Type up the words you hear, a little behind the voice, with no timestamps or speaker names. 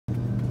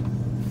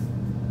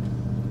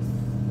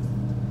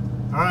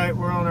All right,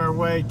 we're on our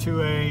way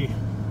to a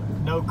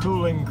no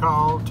cooling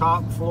call,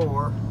 top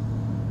floor.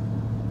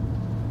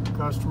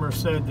 Customer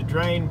said the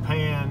drain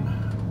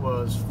pan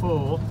was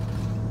full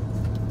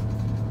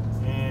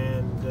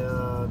and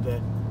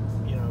that,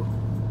 you know,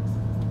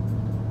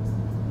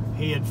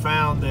 he had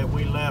found that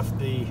we left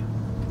the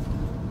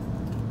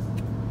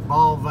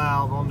ball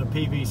valve on the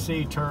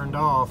PVC turned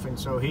off, and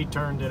so he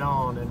turned it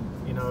on. And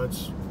you know,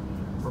 it's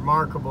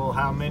remarkable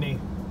how many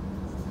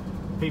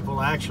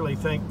people actually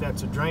think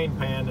that's a drain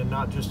pan and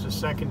not just a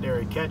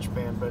secondary catch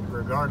pan. But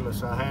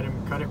regardless, I had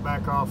him cut it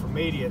back off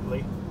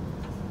immediately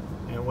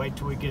and wait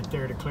till we get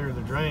there to clear the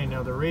drain.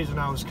 Now, the reason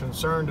I was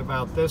concerned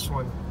about this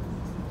one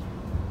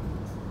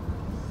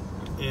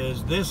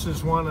is this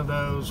is one of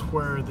those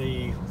where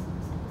the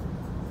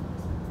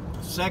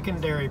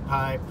secondary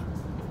pipe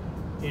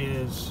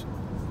is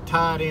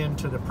tied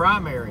into the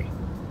primary,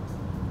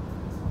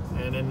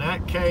 and in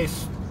that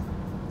case,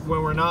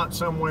 when we're not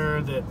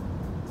somewhere that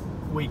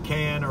we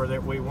can or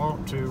that we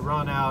want to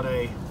run out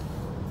a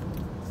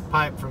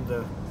pipe from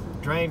the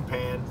drain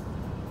pan,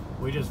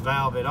 we just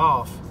valve it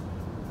off,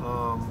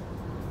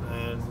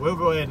 and we'll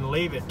go ahead and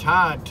leave it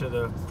tied to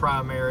the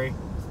primary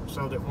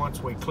so that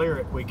once we clear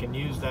it, we can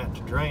use that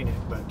to drain it,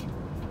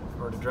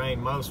 or to drain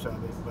most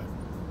of it. But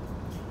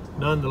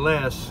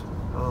nonetheless,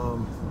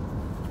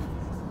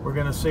 we're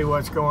gonna see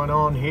what's going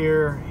on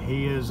here.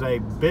 He is a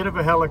bit of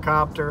a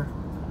helicopter.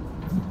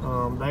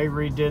 They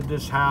redid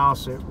this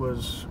house. It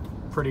was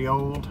pretty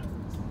old.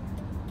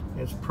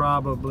 It's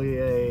probably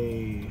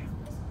a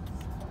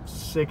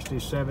 60,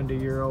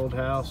 70-year-old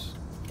house.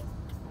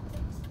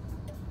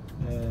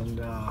 And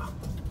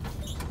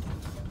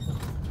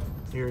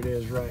here it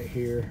is right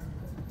here.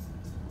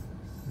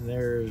 And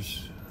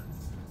there's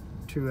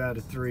 2 out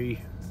of 3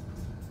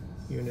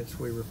 units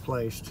we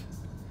replaced.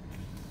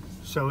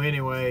 So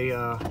anyway,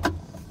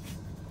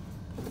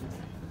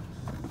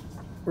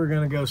 we're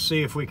gonna go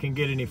see if we can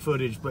get any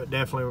footage, but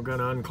definitely we're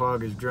gonna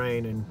unclog his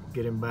drain and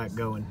get him back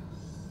going.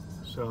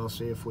 So I'll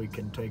see if we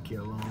can take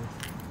you along.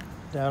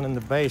 Down in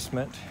the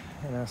basement,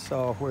 and I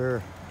saw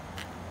where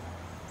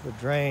the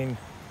drain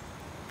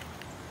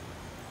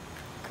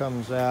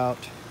comes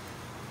out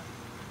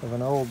of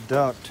an old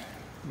duct,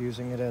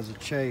 using it as a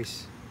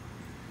chase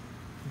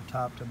from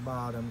top to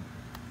bottom.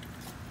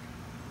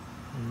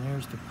 And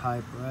there's the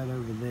pipe right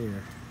over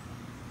there,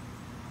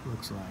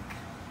 looks like.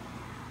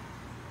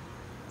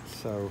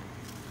 So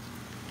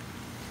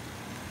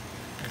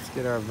let's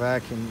get our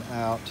vacuum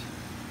out.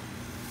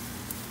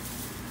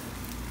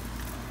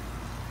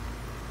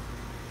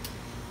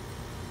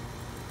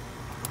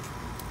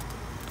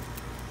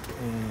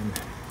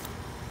 And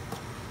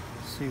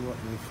see what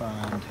we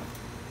find.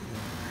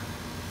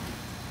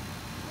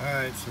 All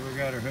right, so we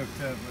got her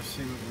hooked up. Let's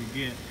see what we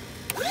get.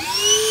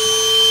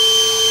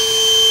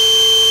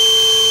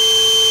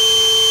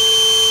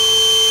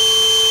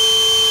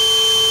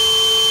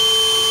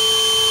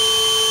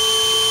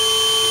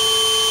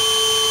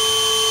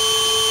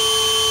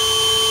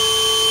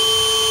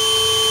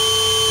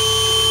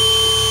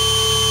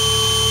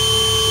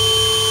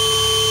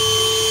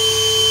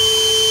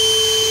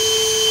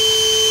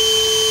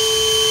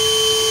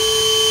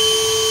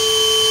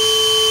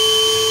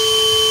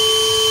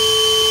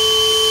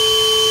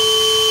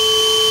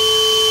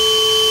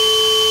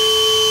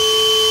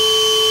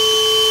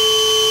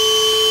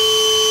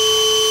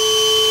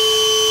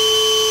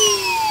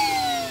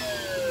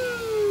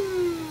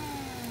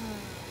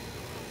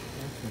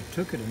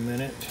 Took it a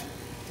minute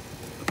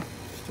to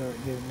start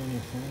getting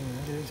anything.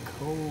 That is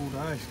cold,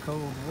 ice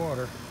cold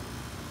water.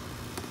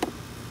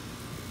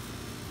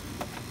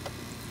 I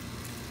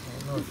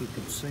don't know if you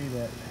could see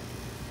that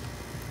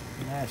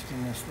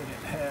nastiness that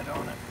it had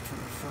on it for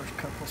the first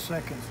couple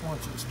seconds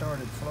once it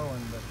started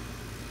flowing, but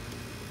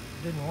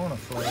it didn't want to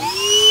flow.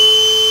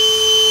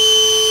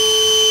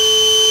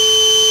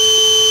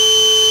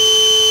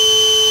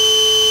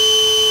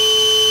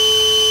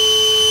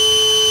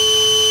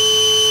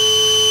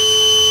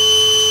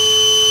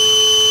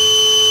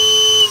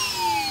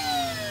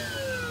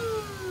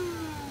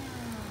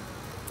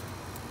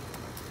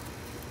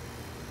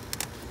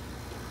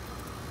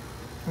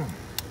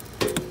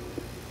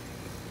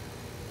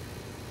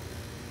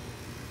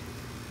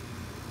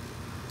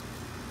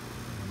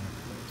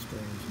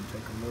 And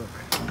take a look.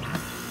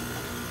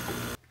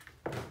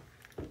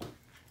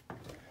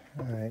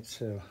 All right,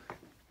 so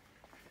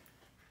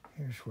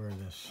here's where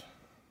this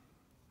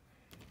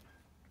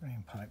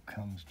drain pipe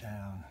comes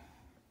down.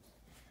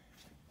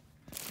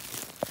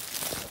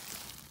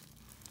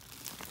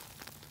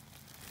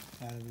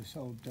 Out of this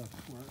old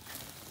ductwork.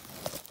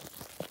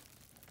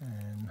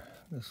 And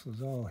this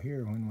was all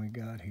here when we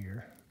got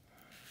here.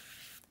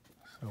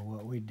 So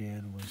what we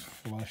did was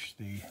flush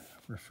the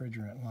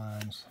refrigerant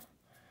lines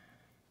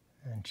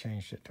and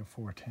changed it to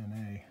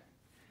 410A.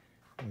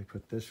 We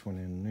put this one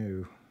in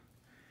new,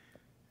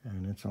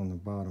 and it's on the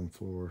bottom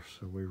floor,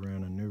 so we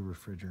ran a new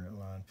refrigerant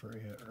line for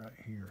it right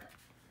here,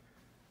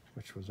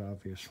 which was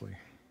obviously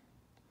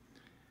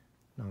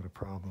not a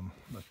problem.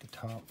 But the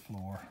top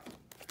floor,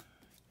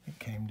 it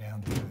came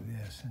down through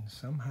this, and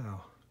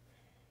somehow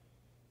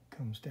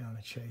Comes down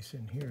a chase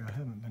in here. I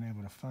haven't been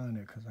able to find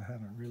it because I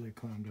haven't really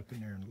climbed up in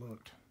there and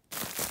looked.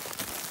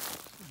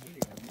 Maybe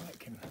I might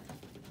can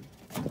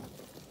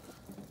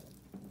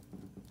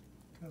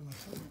tell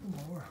us a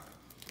little more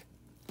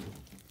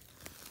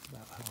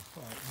about how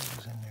far it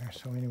goes in there.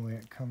 So anyway,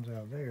 it comes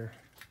out there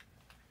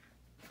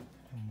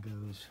and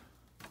goes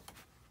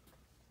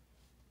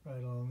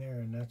right along there,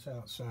 and that's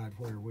outside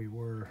where we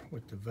were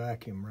with the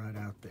vacuum right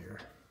out there.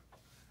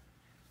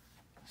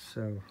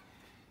 So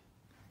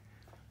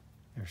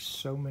there's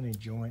so many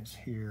joints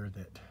here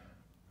that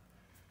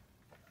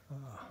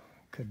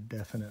could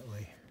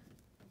definitely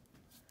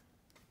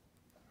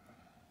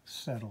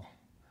settle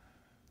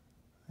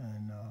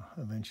and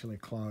eventually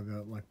clog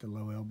up like the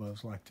low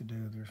elbows like to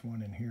do. There's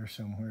one in here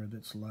somewhere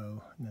that's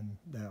low, and then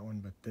that one,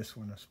 but this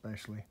one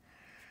especially.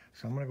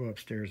 So I'm going to go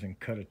upstairs and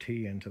cut a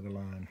T into the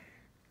line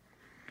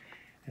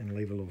and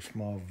leave a little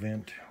small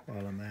vent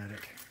while I'm at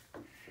it,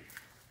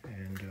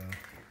 and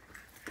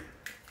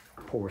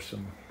pour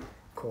some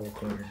coil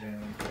cleaner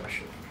down and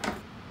flush it.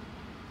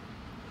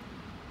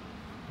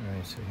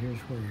 Alright, so here's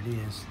where it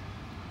is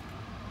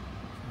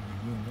for the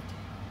unit.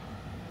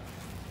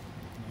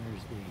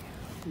 There's the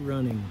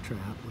running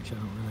trap, which I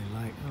don't really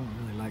like. I don't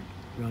really like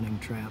running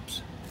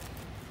traps.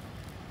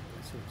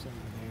 So it's over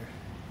there.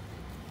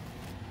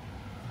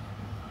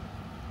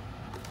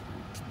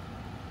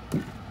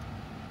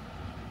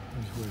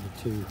 Here's where the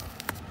two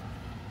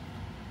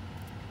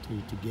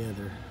tee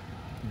together,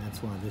 and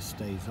that's why this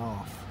stays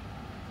off.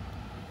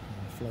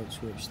 The float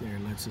switch there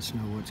lets us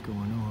know what's going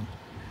on.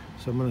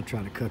 So I'm going to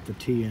try to cut the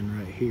T in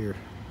right here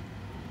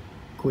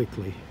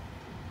quickly,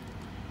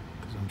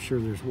 because I'm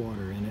sure there's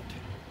water in it.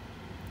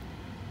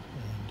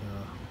 And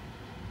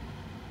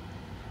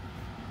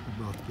I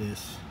brought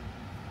this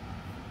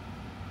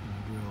and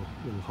drill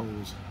little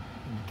holes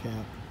in the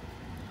cap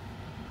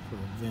for a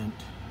vent.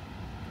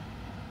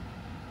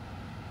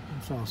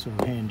 It's also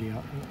handy. You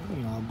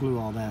know, I'll glue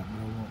all that,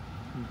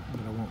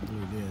 but I won't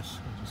glue this.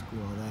 I'll just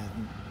glue all that,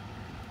 and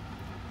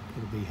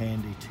it'll be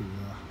handy to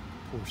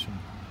pour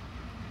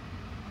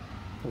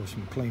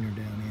some cleaner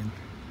down in.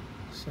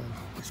 So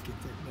let's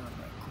get that done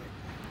right quick.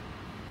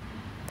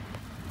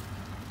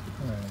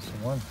 All right. So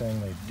one thing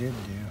they did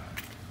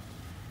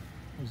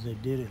do is they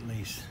did at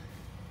least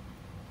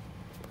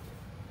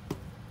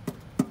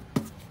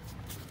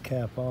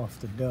cap off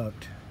the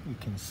duct. You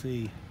can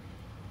see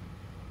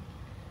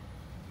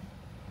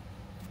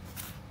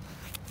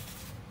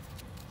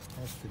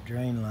that's the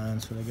drain line,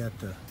 so they got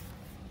the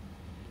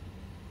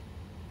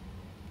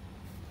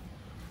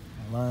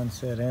line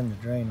set and the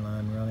drain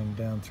line running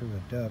down through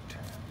a duct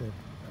that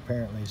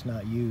apparently is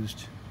not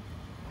used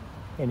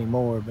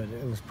anymore, but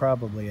it was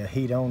probably a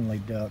heat-only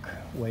duct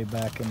way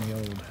back in the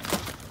old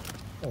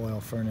oil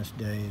furnace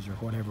days or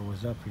whatever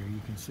was up here.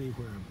 You can see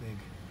where a big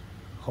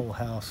whole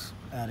house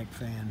attic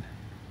fan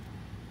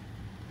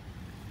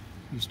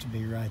used to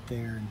be right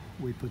there, and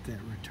we put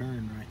that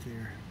return right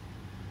there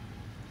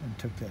and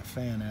took that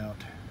fan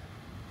out.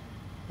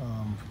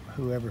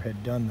 Whoever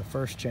had done the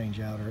first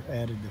change out or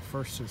added the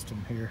first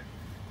system here,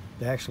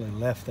 they actually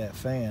left that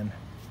fan,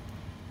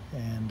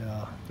 and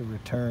the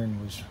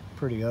return was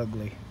pretty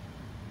ugly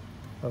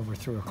over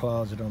through a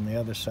closet on the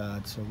other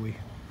side, so we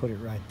put it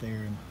right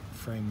there and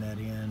framed that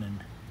in, and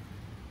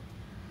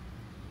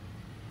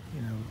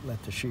you know,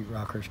 let the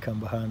sheetrockers come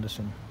behind us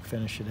and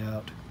finish it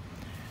out.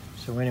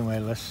 So anyway,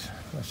 let's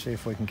see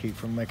if we can keep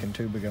from making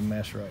too big a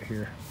mess right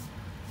here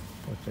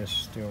with this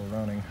still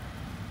running.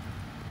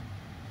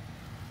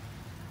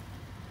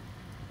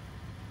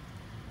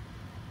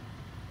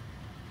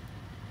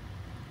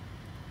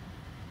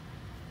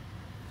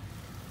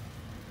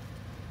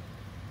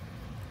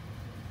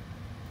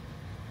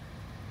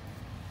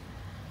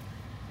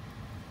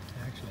 I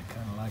actually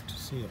kind of like to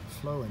see it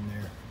flow in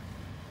there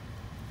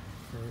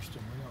first,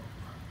 and we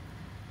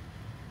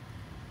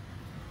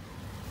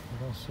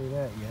don't see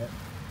that yet.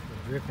 The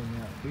dripping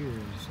out here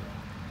is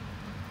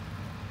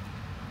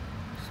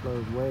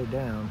slowed way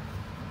down.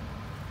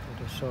 I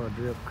just saw a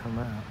drip come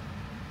out.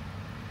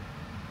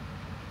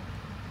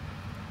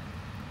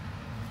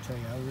 I'll tell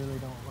you, I really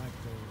don't like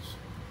those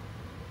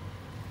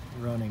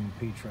running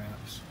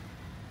P-traps.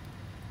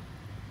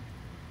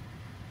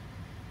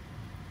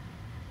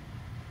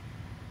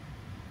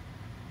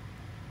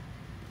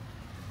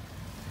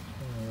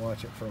 I'm gonna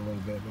watch it for a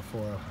little bit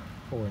before I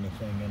pour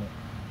anything in it.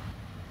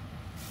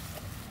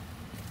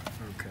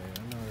 Okay,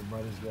 I know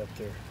everybody's got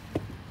their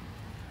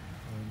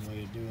own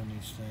way of doing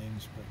these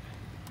things, but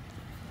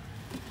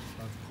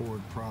I've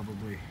poured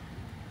probably a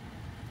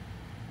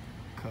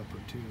cup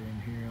or two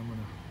in here. I'm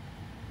gonna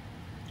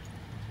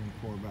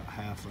pour about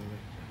half of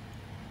it,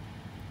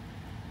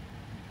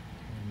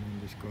 and then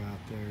just go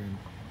out there and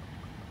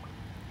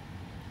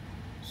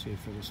see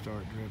if it'll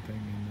start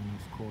dripping, and then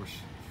of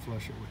course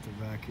flush it with the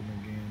vacuum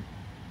again.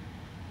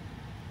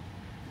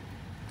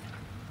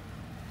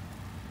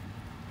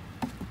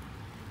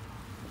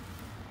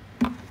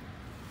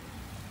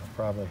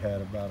 Probably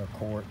had about a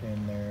quart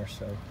in there,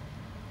 so I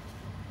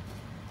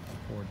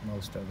poured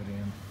most of it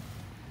in.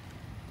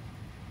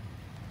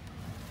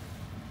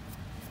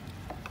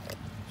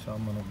 So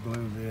I'm going to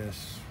glue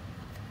this,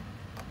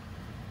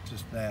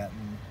 just that,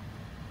 and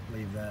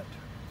leave that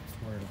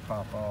where it'll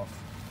pop off.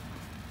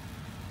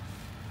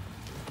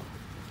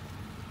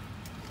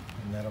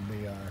 And that'll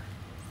be our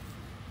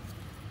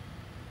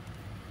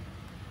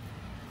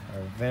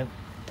vent,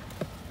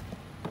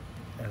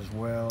 as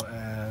well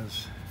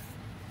as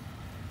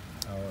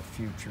our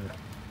future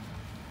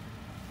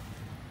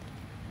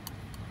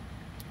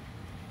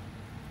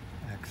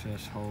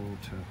access hole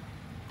to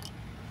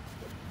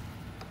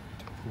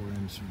pour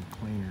in some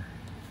cleaner.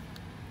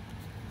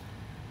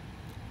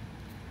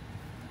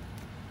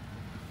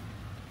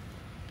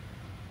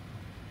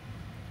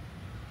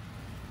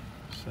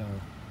 So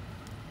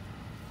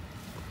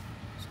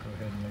let's go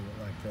ahead and leave it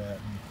like that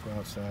and go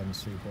outside and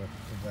see what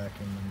the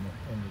vacuum in the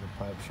end of the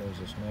pipe shows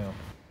us now.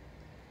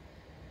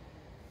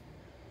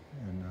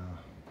 And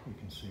you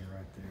can see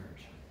right there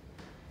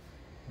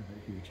where that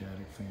huge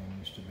attic fan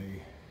used to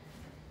be.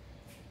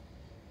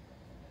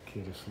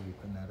 Kid asleep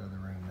in that other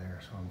room there,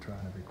 so I'm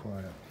trying to be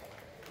quiet.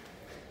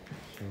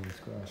 So let's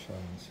go outside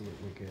and see what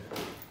we get.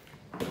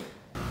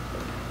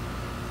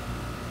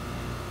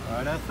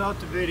 Alright, I thought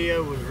the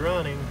video was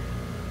running,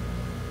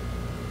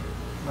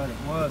 but it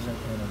wasn't,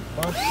 and a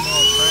bunch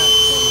more crap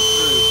came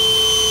through.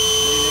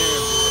 See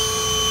there, boy.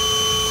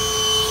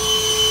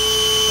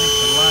 I think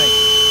the light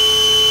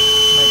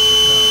makes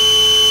it not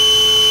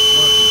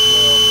work as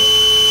well, but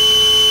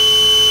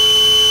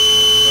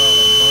it brought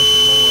a bunch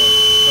of more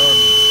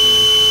garbage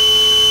through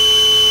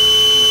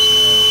just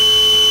now.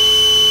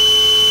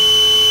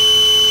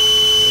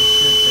 This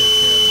should take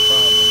care of the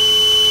problem.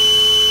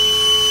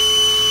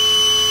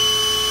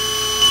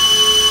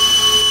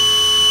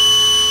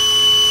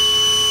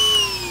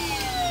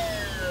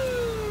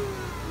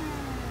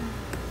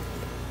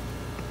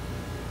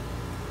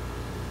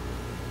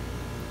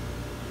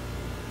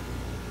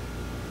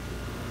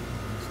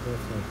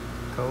 Definitely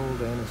cold,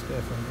 and it's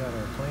definitely got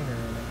our cleaner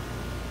in it.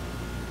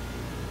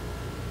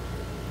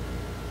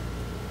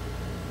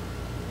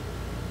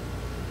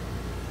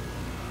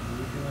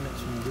 We're doing it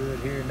some good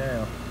here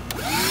now.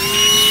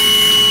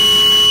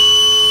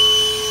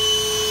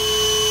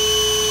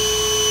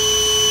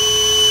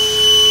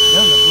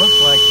 Doesn't look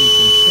like you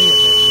can see it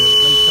that good, at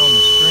least on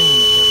the screen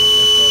it doesn't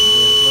look that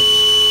good. It looks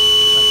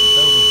like it's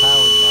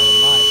overpowered by the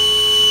light.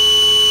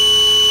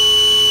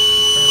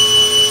 Turn the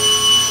light on.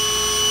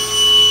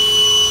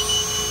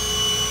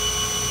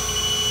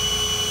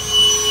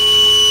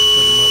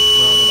 Pretty much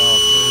brought it all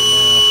through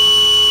now.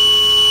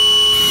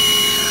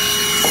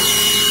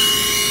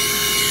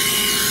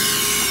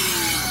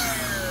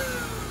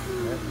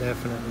 That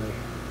definitely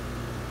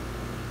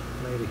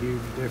made a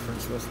huge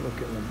difference. Let's look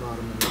at the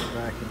bottom of this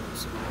vacuum and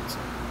see what's in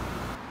it.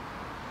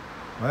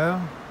 Well,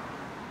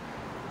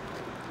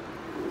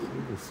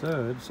 see the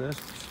suds, that's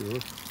for sure.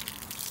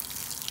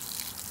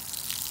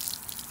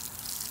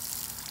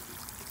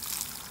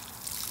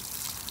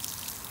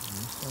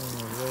 This thing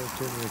was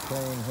relatively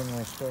clean when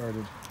we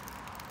started.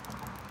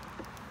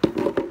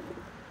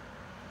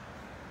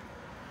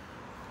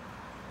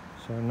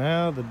 So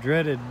now the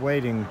dreaded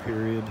waiting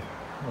period,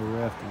 where we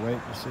have to wait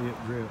to see it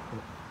drip.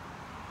 But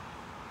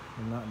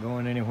I'm not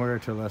going anywhere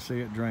till I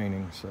see it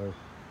draining, so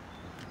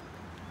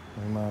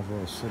we might as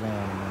well sit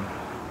down a minute.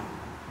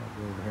 I'll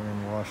go over here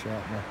and wash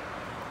out my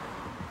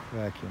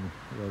vacuum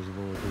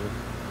reservoir here.